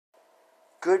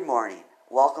Good morning.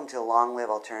 Welcome to the Long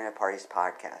Live Alternative Parties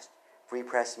podcast. Free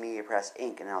Press Media Press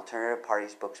Inc. and Alternative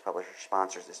Parties Books Publisher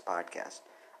sponsors this podcast.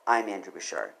 I'm Andrew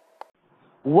Bouchard.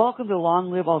 Welcome to Long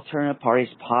Live Alternative Parties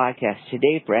podcast.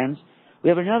 Today, friends, we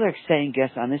have another exciting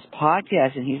guest on this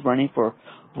podcast, and he's running for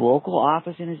local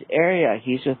office in his area.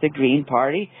 He's with the Green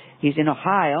Party. He's in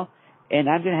Ohio, and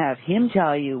I'm going to have him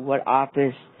tell you what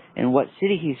office and what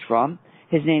city he's from.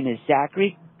 His name is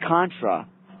Zachary Kontra.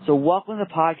 So welcome to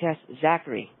the podcast,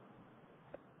 Zachary.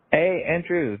 Hey,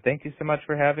 Andrew. Thank you so much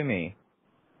for having me.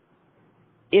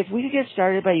 If we could get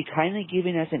started by you kindly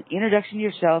giving us an introduction to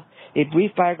yourself, a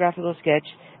brief biographical sketch,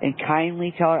 and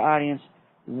kindly tell our audience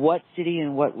what city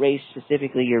and what race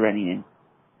specifically you're running in.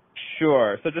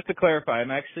 Sure. So just to clarify,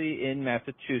 I'm actually in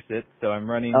Massachusetts, so I'm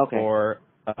running for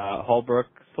Holbrook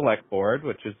Select Board,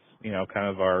 which is, kind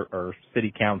of our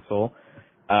city council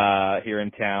here in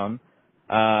town.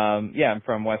 I'm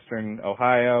from Western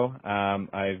Ohio.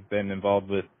 I've been involved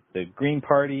with the Green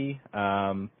Party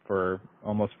for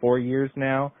almost 4 years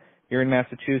now here in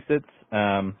Massachusetts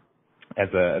as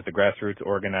a grassroots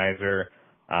organizer.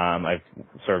 I've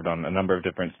served on a number of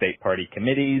different state party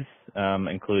committees,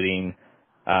 including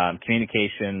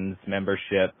communications,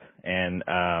 membership, and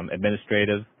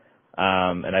administrative.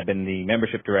 And I've been the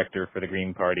membership director for the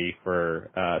Green Party for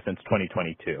since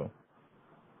 2022.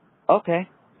 Okay.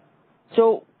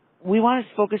 So we want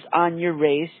to focus on your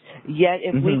race, yet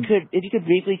if you could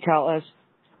briefly tell us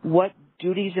what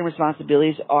duties and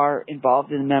responsibilities are involved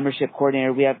in the membership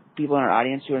coordinator. We have people in our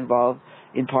audience who are involved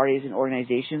in parties and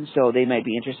organizations, so they might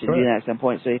be interested in doing that at some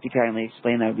point. So if you kindly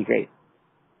explain, that would be great.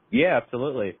 Yeah,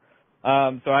 absolutely.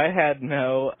 So I had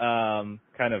no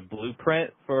kind of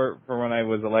blueprint for when I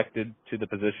was elected to the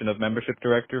position of membership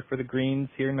director for the Greens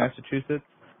here in Massachusetts.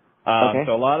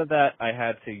 So a lot of that I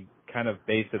had to kind of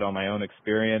base it on my own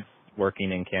experience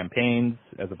working in campaigns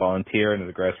as a volunteer and as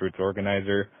a grassroots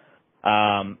organizer.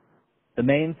 The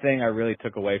main thing I really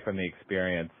took away from the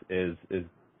experience is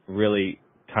really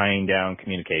tying down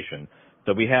communication.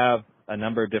 So we have a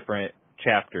number of different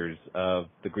chapters of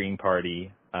the Green Party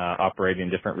operating in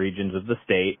different regions of the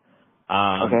state.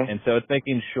 And so it's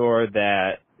making sure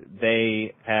that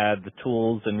they had the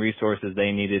tools and resources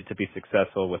they needed to be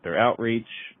successful with their outreach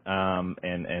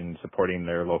and supporting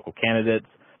their local candidates.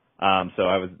 So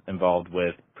I was involved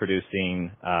with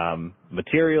producing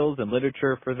materials and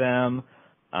literature for them.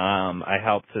 I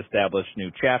helped establish new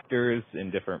chapters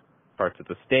in different parts of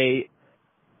the state,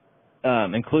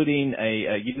 including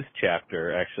a youth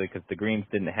chapter, actually, because the Greens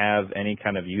didn't have any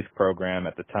kind of youth program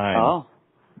at the time.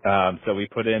 So we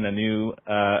put in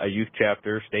a youth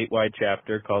chapter, statewide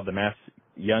chapter called the Mass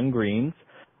Young Greens,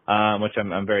 which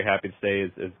I'm very happy to say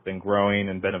has been growing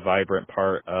and been a vibrant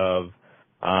part of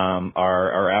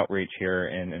our outreach here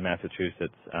in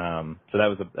Massachusetts. So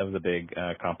that was a big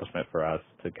accomplishment for us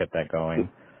to get that going.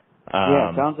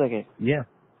 Sounds like it. Yeah.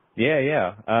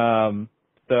 It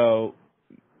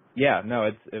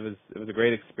was a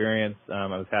great experience. I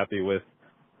was happy with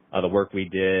the work we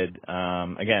did.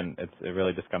 Again, it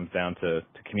really just comes down to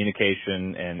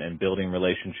communication and building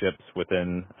relationships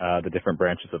within the different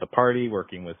branches of the party,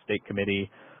 working with state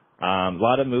committee. A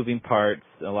lot of moving parts,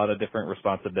 a lot of different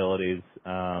responsibilities.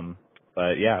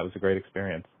 But yeah, it was a great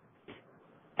experience.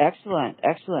 Excellent.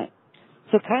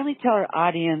 So kindly tell our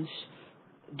audience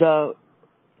the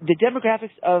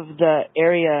demographics of the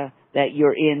area that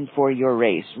you're in for your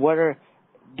race. What are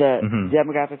the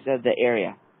demographics of the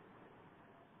area?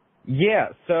 Yeah,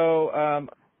 so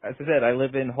as I said, I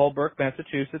live in Holbrook,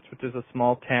 Massachusetts, which is a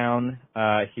small town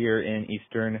here in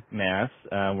eastern Mass.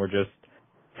 We're just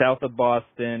south of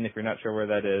Boston, if you're not sure where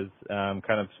that is,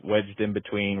 kind of wedged in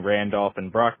between Randolph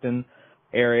and Brockton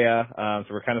area.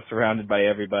 So we're kind of surrounded by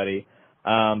everybody.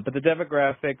 But the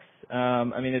demographics,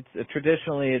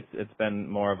 traditionally it's been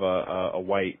more of a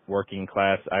white working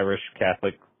class Irish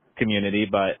Catholic community,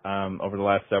 but over the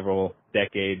last several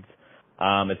decades,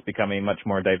 it's becoming a much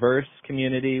more diverse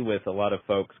community with a lot of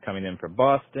folks coming in from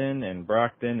Boston and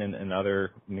Brockton and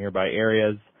other nearby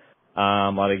areas. A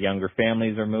lot of younger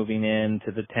families are moving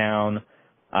into the town.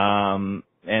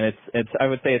 And I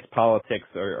would say its politics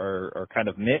are kind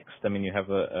of mixed. I mean, you have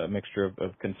a mixture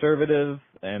of conservative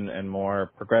and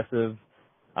more progressive.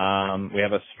 We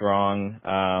have a strong,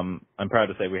 I'm proud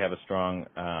to say we have a strong,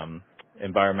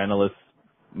 environmentalist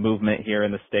movement here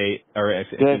in the state,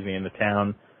 in the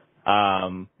town.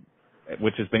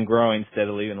 Which has been growing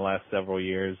steadily in the last several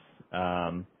years.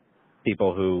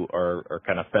 People who are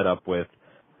kind of fed up with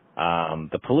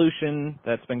the pollution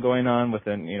that's been going on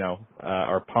within,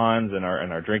 our ponds and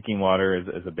our drinking water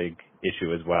is a big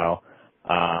issue as well.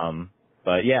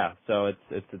 But yeah, so it's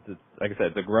like I said,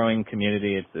 it's a growing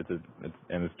community.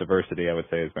 And its diversity, I would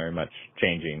say, is very much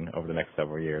changing over the next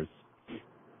several years.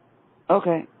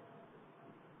 Okay.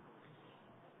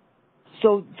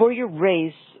 So for your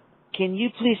race, can you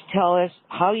please tell us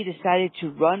how you decided to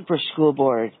run for school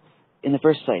board in the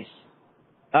first place?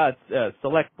 It's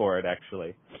select board,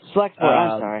 actually. Select board.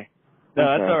 I'm sorry. No,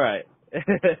 that's all right.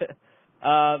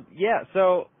 Yeah,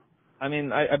 so I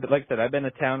mean, I like I said, I've been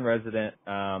a town resident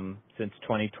since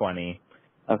 2020.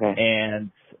 Okay.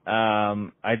 And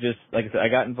I just, like I said, I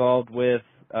got involved with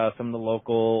some of the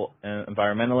local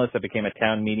environmentalists. I became a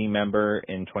town meeting member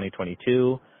in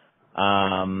 2022,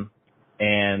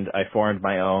 and I formed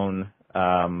my own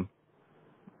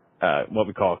what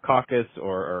we call a caucus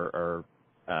or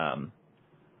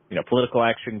political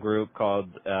action group called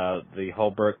the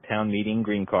Holbrook Town Meeting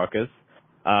Green Caucus.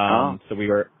 So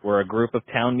we're a group of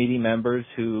town meeting members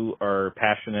who are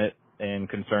passionate and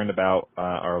concerned about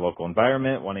our local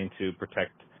environment, wanting to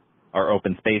protect our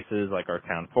open spaces like our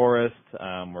town forest.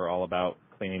 We're all about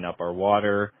cleaning up our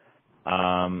water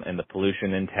and the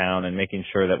pollution in town and making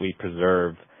sure that we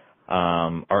preserve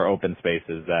our open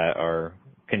spaces that are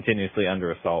continuously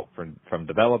under assault from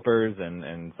developers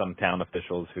and some town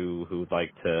officials who would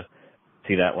like to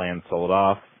see that land sold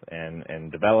off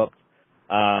and developed.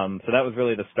 So that was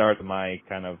really the start of my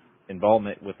kind of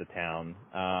involvement with the town.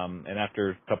 And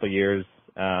after a couple of years,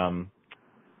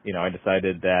 I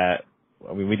decided that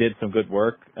we did some good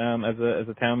work as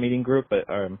a town meeting group, but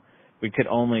we could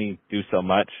only do so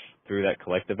much through that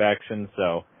collective action.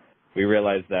 So we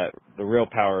realized that the real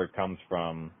power comes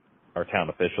from our town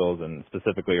officials and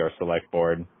specifically our select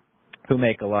board, who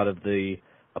make a lot of the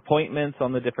appointments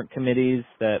on the different committees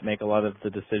that make a lot of the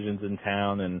decisions in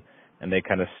town, and they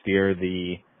kind of steer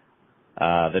the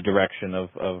direction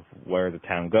of where the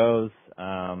town goes.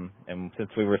 And since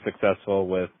we were successful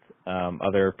with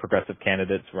other progressive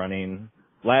candidates running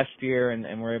last year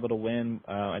and were able to win,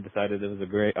 I decided it was a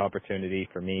great opportunity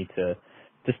for me to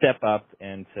step up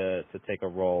and to take a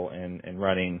role in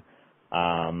running.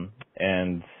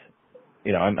 And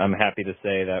I'm happy to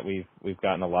say that we've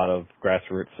gotten a lot of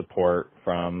grassroots support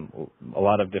from a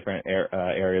lot of different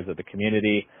areas of the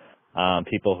community,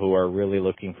 people who are really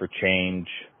looking for change,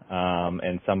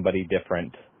 and somebody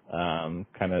different,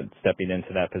 kind of stepping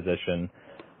into that position.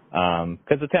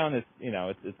 'Cause the town is,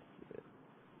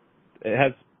 it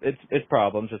has its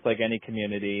problems just like any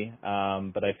community.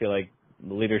 But I feel like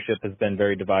leadership has been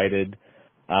very divided,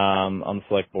 on the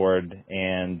select board.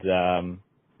 And,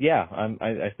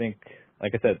 I think,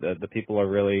 like I said, the people are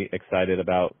really excited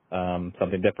about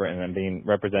something different, and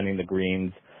representing the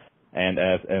Greens and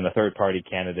a third party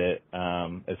candidate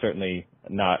is certainly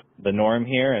not the norm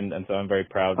here, and so I'm very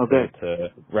proud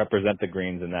to represent the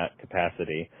Greens in that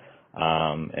capacity,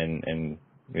 and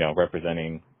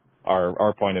representing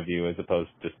our point of view as opposed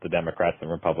to just the Democrats and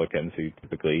Republicans who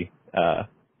typically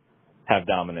have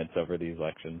dominance over these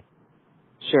elections.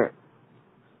 Sure.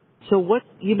 So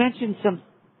you mentioned some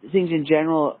things in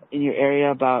general in your area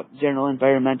about general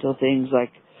environmental things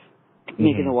like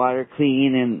making the water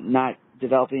clean and not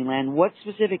developing land. What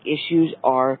specific issues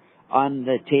are on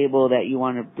the table that you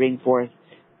want to bring forth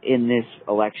in this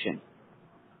election?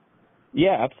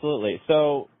 Yeah, absolutely.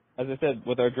 So, as I said,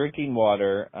 with our drinking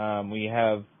water, we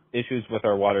have issues with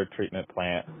our water treatment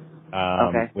plant.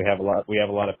 We have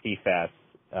a lot of PFAS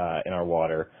in our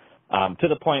water, to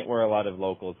the point where a lot of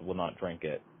locals will not drink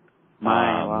it.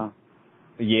 Wow.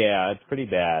 Yeah, it's pretty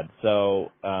bad.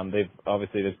 So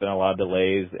there's been a lot of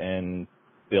delays in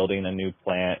building a new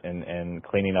plant and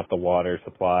cleaning up the water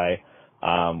supply,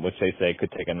 which they say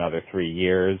could take another 3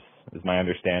 years, is my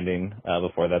understanding,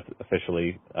 before that's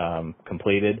officially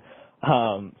completed.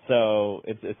 So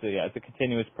it's a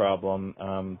continuous problem.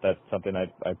 That's something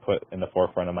I put in the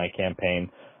forefront of my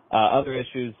campaign. Other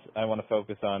issues I want to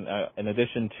focus on, in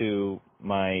addition to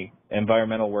my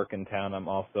environmental work in town, I'm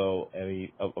also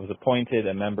was appointed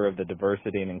a member of the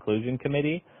Diversity and Inclusion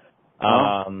Committee.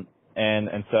 And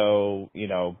so,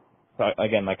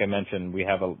 again, like I mentioned, we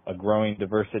have a growing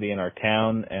diversity in our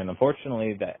town, and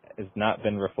unfortunately that has not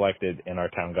been reflected in our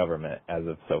town government as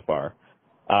of so far.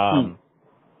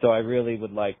 So I really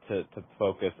would like to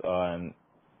focus on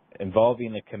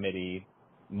involving the committee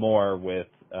more with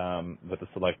the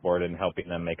select board and helping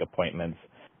them make appointments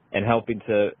and helping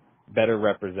to better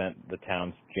represent the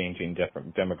town's changing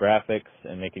different demographics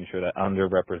and making sure that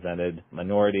underrepresented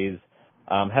minorities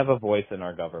have a voice in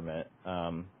our government,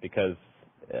 because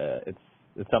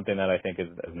it's something that I think has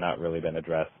not really been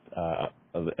addressed,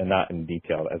 and not in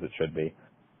detail as it should be.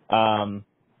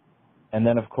 And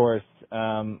then, of course,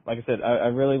 like I said, I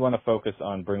really want to focus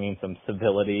on bringing some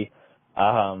civility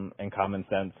and common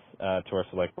sense to our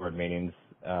select board meetings.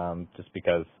 Just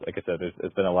because, like I said,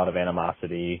 there's been a lot of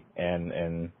animosity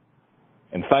and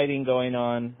fighting going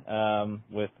on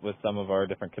with some of our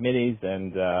different committees,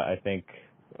 and I think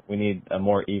we need a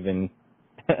more even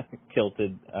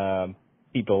kilted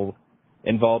people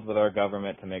involved with our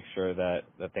government to make sure that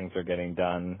things are getting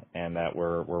done and that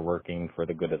we're working for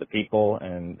the good of the people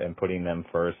and putting them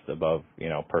first above,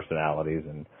 personalities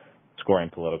and scoring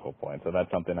political points. So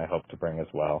that's something I hope to bring as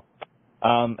well.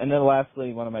 And then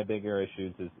lastly, one of my bigger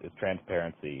issues is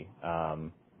transparency.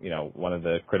 One of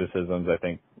the criticisms I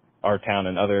think our town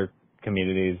and other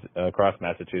communities across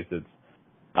Massachusetts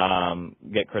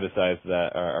get criticized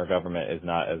that our government is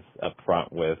not as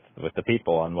upfront with the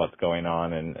people on what's going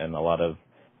on, and a lot of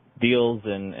deals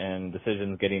and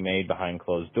decisions getting made behind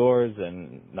closed doors,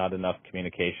 and not enough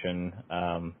communication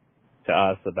to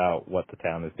us about what the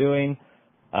town is doing.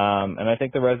 And I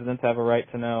think the residents have a right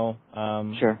to know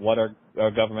Sure. what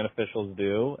our government officials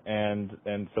do, and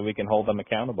so we can hold them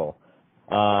accountable.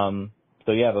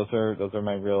 So yeah, those are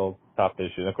my real top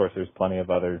issues. Of course, there's plenty of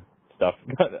other stuff,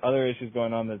 other issues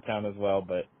going on in the town as well,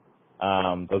 but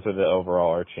those are the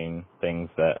overall arching things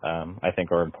that I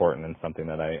think are important and something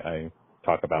that I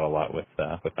talk about a lot with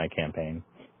my campaign.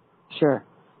 Sure.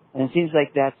 And it seems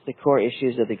like that's the core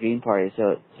issues of the Green Party, so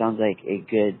it sounds like a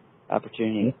good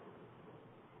opportunity.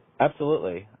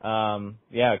 Absolutely.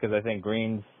 Yeah, because I think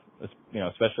Greens,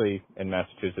 especially in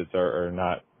Massachusetts, are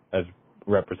not as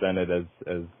represented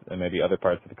as maybe other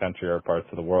parts of the country or parts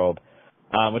of the world,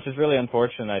 which is really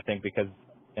unfortunate, I think, because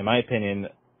in my opinion,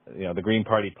 the Green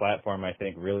Party platform, I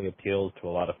think, really appeals to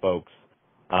a lot of folks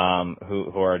who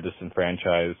are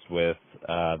disenfranchised with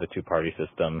the two-party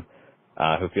system,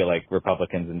 who feel like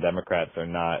Republicans and Democrats are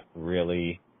not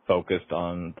really focused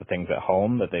on the things at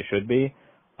home that they should be.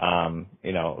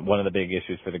 One of the big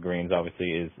issues for the Greens,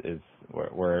 obviously, is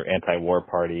we're anti-war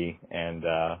party, and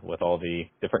with all the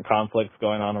different conflicts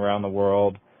going on around the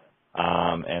world,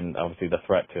 and obviously the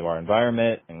threat to our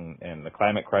environment and the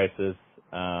climate crisis,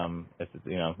 it's,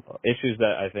 issues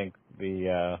that I think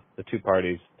the two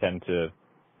parties tend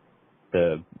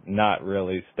to not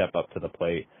really step up to the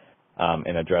plate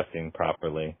in addressing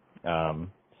properly.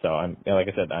 So I'm, like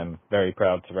I said, I'm very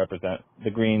proud to represent the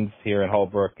Greens here in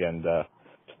Holbrook, and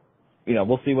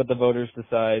we'll see what the voters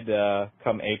decide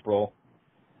come April.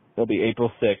 It'll be April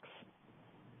 6th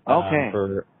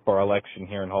for our election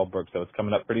here in Holbrook, so it's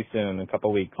coming up pretty soon, in a couple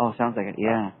of weeks. Oh, sounds like it,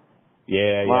 yeah.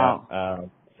 Wow. Yeah.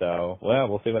 So, well,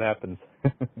 we'll see what happens.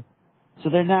 So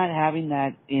they're not having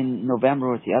that in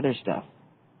November with the other stuff?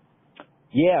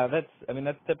 Yeah,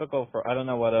 that's typical for, I don't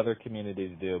know what other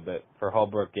communities do, but for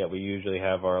Holbrook, yeah, we usually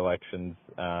have our elections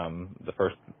the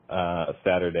first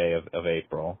Saturday of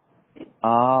April.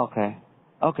 Oh, okay.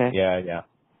 Okay. Yeah.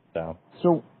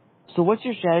 So what's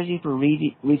your strategy for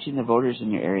reaching the voters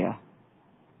in your area?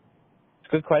 It's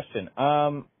a good question.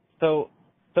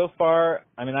 So far,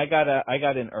 I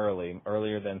got in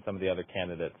earlier than some of the other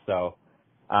candidates. So,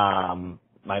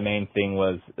 my main thing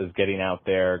is getting out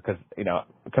there, because,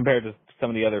 compared to some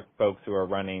of the other folks who are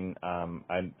running,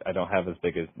 I don't have as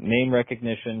big as name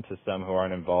recognition to some who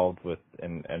aren't involved with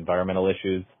environmental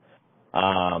issues.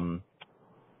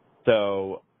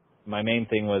 So my main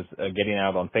thing was getting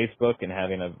out on Facebook and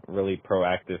having a really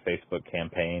proactive Facebook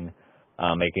campaign,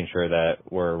 making sure that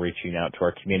we're reaching out to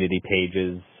our community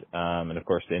pages, and of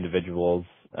course the individuals,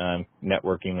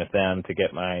 networking with them to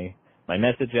get my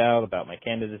message out about my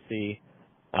candidacy.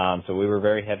 So we were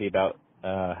very heavy about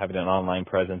having an online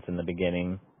presence in the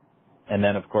beginning. And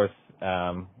then, of course,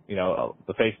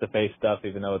 the face-to-face stuff,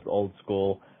 even though it's old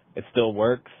school, it still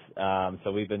works.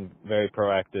 So we've been very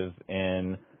proactive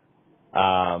in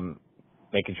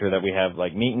making sure that we have,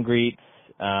 like, meet and greets,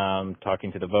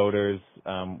 talking to the voters.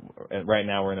 Right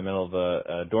now we're in the middle of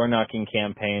a door-knocking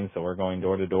campaign, so we're going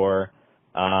door-to-door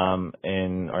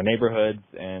in our neighborhoods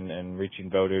and reaching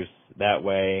voters that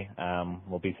way.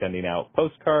 We'll be sending out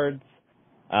postcards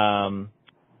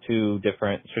to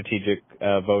different strategic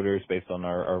voters based on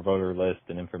our voter list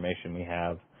and information we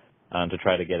have, to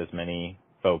try to get as many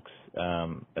folks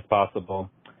as possible.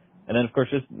 And then, of course,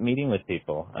 just meeting with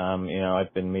people.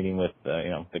 I've been meeting with,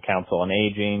 the Council on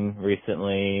Aging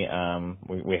recently.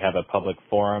 We have a public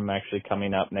forum actually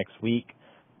coming up next week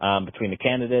between the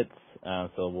candidates.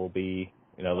 So we'll be,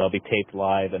 they'll be taped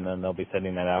live, and then they'll be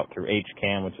sending that out through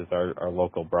HCAM, which is our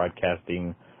local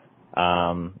broadcasting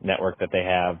network that they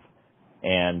have.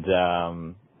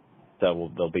 And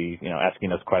so they'll be,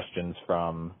 asking us questions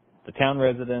from the town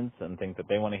residents and things that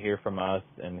they want to hear from us,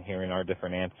 and hearing our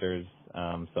different answers.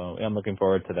 So I'm looking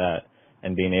forward to that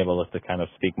and being able to kind of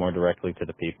speak more directly to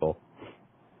the people.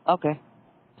 Okay.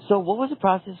 So what was the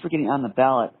process for getting on the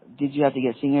ballot? Did you have to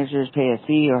get signatures, pay a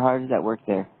fee, or how does that work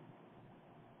there?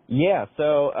 Yeah,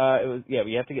 so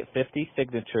we have to get 50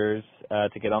 signatures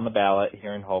to get on the ballot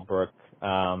here in Holbrook.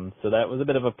 So that was a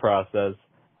bit of a process,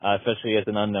 especially as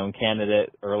an unknown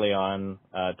candidate early on.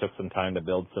 It took some time to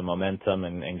build some momentum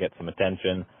and get some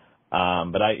attention.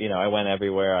 But I went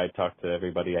everywhere. I talked to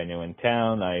everybody I knew in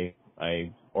town.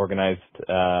 I organized,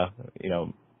 to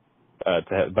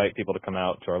invite people to come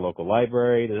out to our local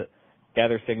library to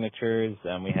gather signatures.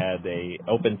 We had a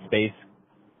open space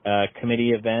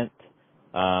committee event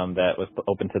that was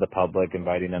open to the public,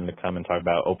 inviting them to come and talk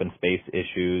about open space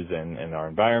issues and our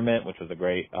environment, which was a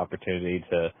great opportunity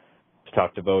to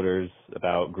talk to voters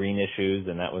about green issues,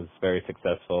 and that was very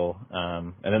successful.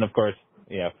 And then, of course,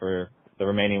 for the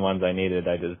remaining ones I needed,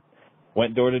 I just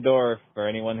went door to door for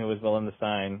anyone who was willing to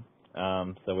sign.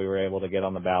 So we were able to get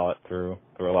on the ballot through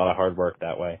a lot of hard work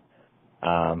that way.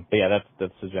 But yeah,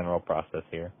 that's the general process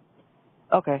here.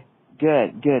 Okay,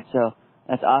 good. So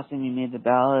that's awesome. You made the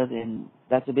ballot, and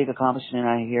that's a big accomplishment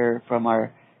I hear from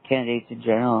our candidates in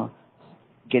general.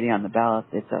 Getting on the ballot,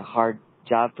 it's a hard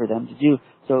job for them to do.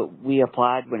 So we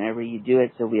applaud whenever you do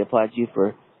it. So we applaud you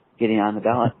for getting on the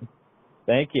ballot.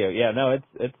 Thank you. Yeah, no,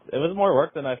 it was more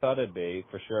work than I thought it'd be,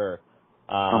 for sure.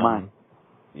 Come on.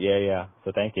 Yeah.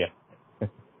 So thank you.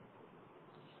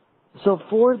 So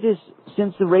for this,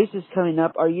 since the race is coming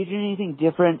up, are you doing anything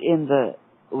different in the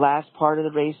last part of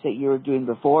the race that you were doing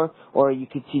before, or are you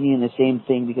continuing the same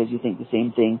thing because you think the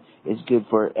same thing is good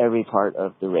for every part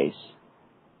of the race?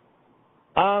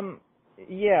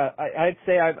 Yeah, I'd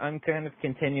say I'm kind of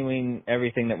continuing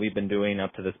everything that we've been doing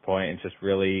up to this point and just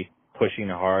really pushing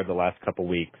hard the last couple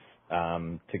weeks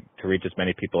to reach as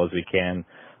many people as we can.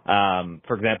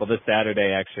 For example, this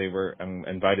Saturday, actually, I'm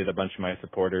invited a bunch of my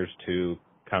supporters to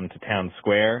come to Town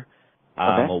Square.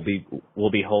 Okay.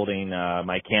 We'll be holding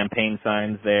my campaign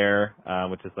signs there,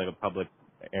 which is like a public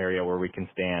area where we can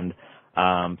stand.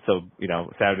 So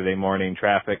Saturday morning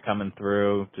traffic coming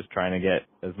through, just trying to get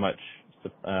as much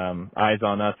eyes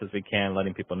on us as we can,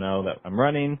 letting people know that I'm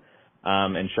running,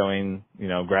 and showing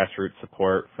grassroots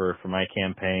support for my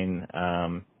campaign,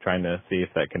 trying to see if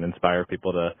that can inspire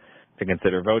people to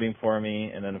consider voting for me.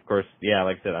 And then, of course,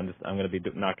 like I said, I'm going to be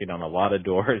knocking on a lot of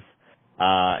doors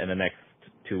in the next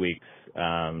 2 weeks,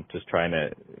 just trying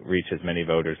to reach as many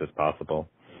voters as possible.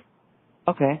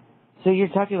 Okay. So you're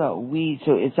talking about weed,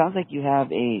 so it sounds like you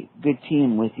have a good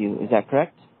team with you. Is that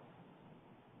correct?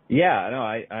 Yeah, no,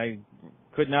 I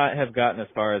could not have gotten as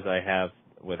far as I have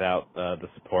without the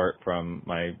support from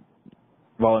my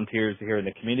volunteers here in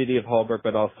the community of Holbrook,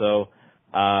 but also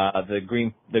the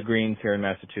Greens here in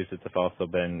Massachusetts have also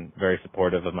been very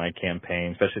supportive of my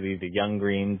campaign, especially the young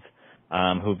Greens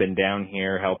who've been down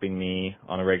here helping me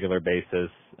on a regular basis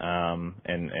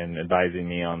and advising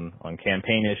me on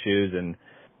campaign issues. And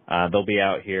they'll be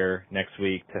out here next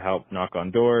week to help knock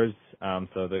on doors.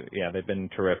 So they've been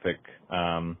terrific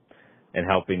in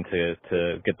helping to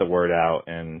get the word out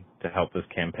and to help this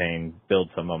campaign build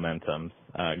some momentum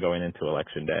going into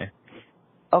Election Day.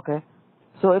 Okay.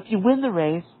 So if you win the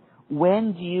race,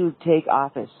 when do you take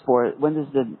office for it? When does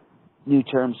the new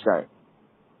term start?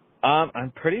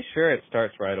 I'm pretty sure it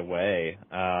starts right away.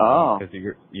 Because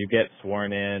you get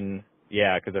sworn in.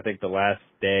 Yeah, because I think the last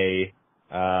day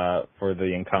for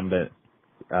the incumbent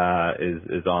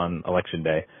is on Election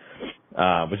Day,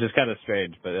 which is kind of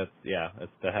strange, but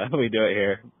that's how we do it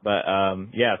here. But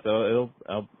so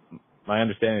my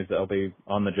understanding is that I'll be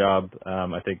on the job.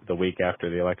 I think the week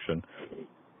after the election.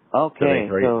 Okay,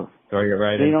 so throw you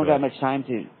right into you don't got it. much time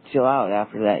to chill out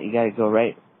after that. You got to go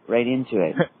right into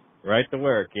it. Right to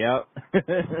work. Yep.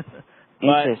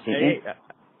 Interesting.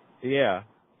 Yeah.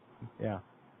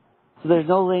 So there's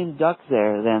no lame ducks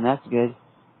there, then. That's good.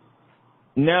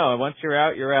 No, once you're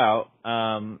out, you're out.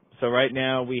 So right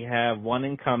now we have one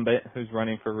incumbent who's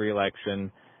running for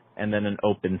re-election, and then an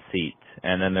open seat,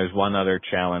 and then there's one other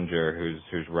challenger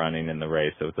who's running in the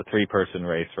race. So it's a 3-person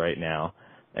race right now,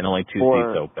 and only 2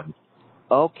 seats open.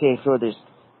 Okay, so there's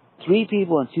 3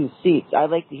 people and 2 seats.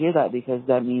 I'd like to hear that because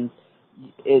that means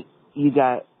there's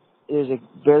a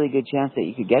fairly good chance that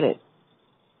you could get it.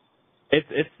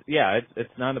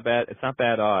 It's not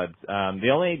bad odds. The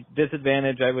only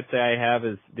disadvantage I would say I have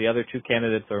is the other 2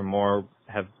 candidates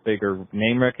have bigger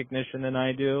name recognition than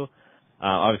I do.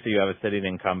 Obviously you have a sitting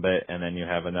incumbent, and then you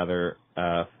have another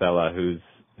fella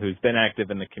who's been active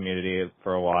in the community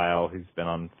for a while. He's been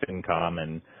on FinCom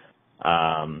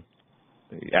and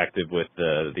active with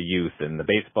the youth and the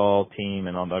baseball team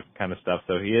and all that kind of stuff.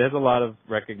 So he has a lot of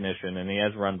recognition, and he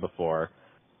has run before.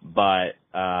 But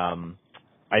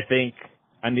I think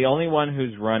I'm the only one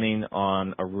who's running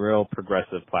on a real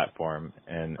progressive platform,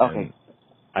 and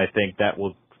I think that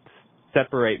will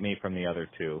separate me from the other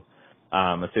two,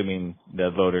 assuming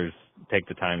the voters take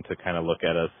the time to kind of look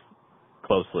at us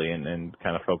closely and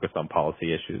kind of focus on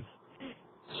policy issues.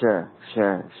 Sure.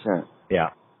 Yeah.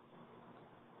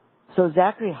 So,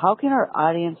 Zachary, how can our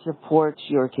audience support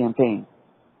your campaign?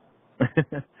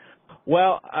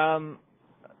 Well,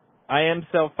 I am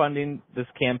self-funding this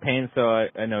campaign, so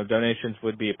I know donations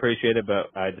would be appreciated, but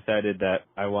I decided that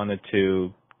I wanted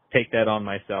to take that on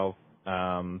myself,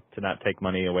 to not take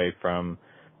money away from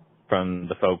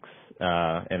the folks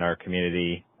in our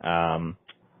community.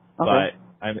 But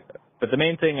the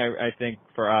main thing I think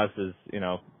for us is,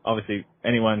 obviously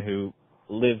anyone who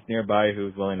lives nearby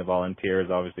who's willing to volunteer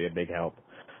is obviously a big help.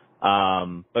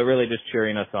 But really just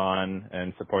cheering us on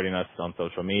and supporting us on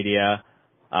social media,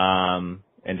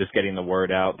 and just getting the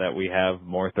word out that we have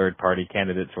more third-party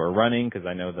candidates who are running, because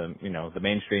I know the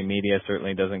mainstream media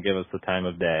certainly doesn't give us the time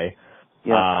of day.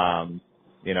 Yeah.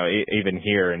 Even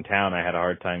here in town, I had a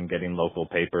hard time getting local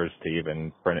papers to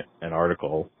even print an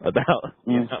article about,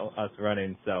 us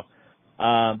running. So,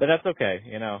 but that's okay.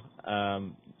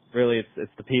 Really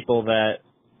it's the people that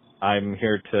I'm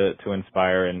here to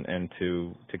inspire and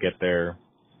to get their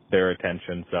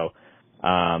attention. So,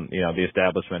 the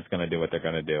establishment's going to do what they're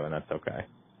going to do, and that's okay.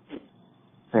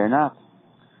 Fair enough.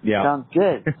 Yeah. Sounds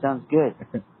good.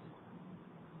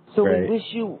 So Great.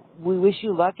 we wish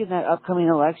you luck in that upcoming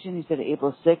election. You said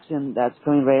April 6th, and that's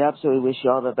coming right up. So we wish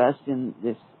you all the best in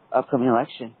this upcoming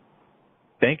election.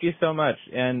 Thank you so much,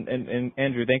 and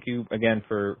Andrew, thank you again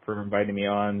for inviting me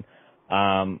on.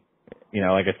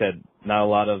 Like I said, not a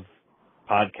lot of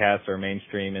podcasts or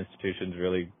mainstream institutions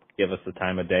really give us the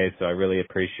time of day, so I really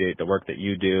appreciate the work that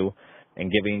you do and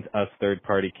giving us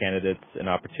third-party candidates an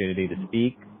opportunity to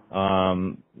speak.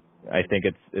 I think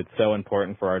it's so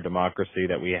important for our democracy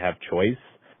that we have choice.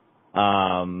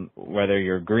 Whether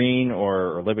you're green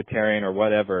or libertarian or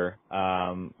whatever,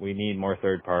 we need more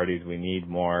third parties. We need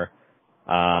more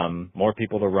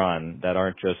people to run that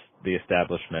aren't just the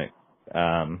establishment,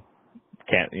 the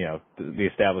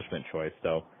establishment choice.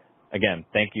 So again,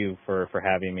 thank you for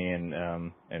having me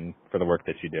and for the work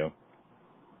that you do.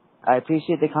 I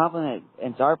appreciate the compliment.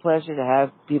 It's our pleasure to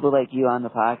have people like you on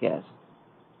the podcast.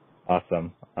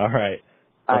 Awesome. All right.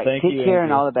 All Well, right. thank you, Take care, Andrew.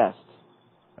 and all the best.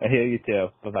 I hear you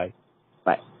too. Bye-bye.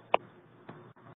 Bye.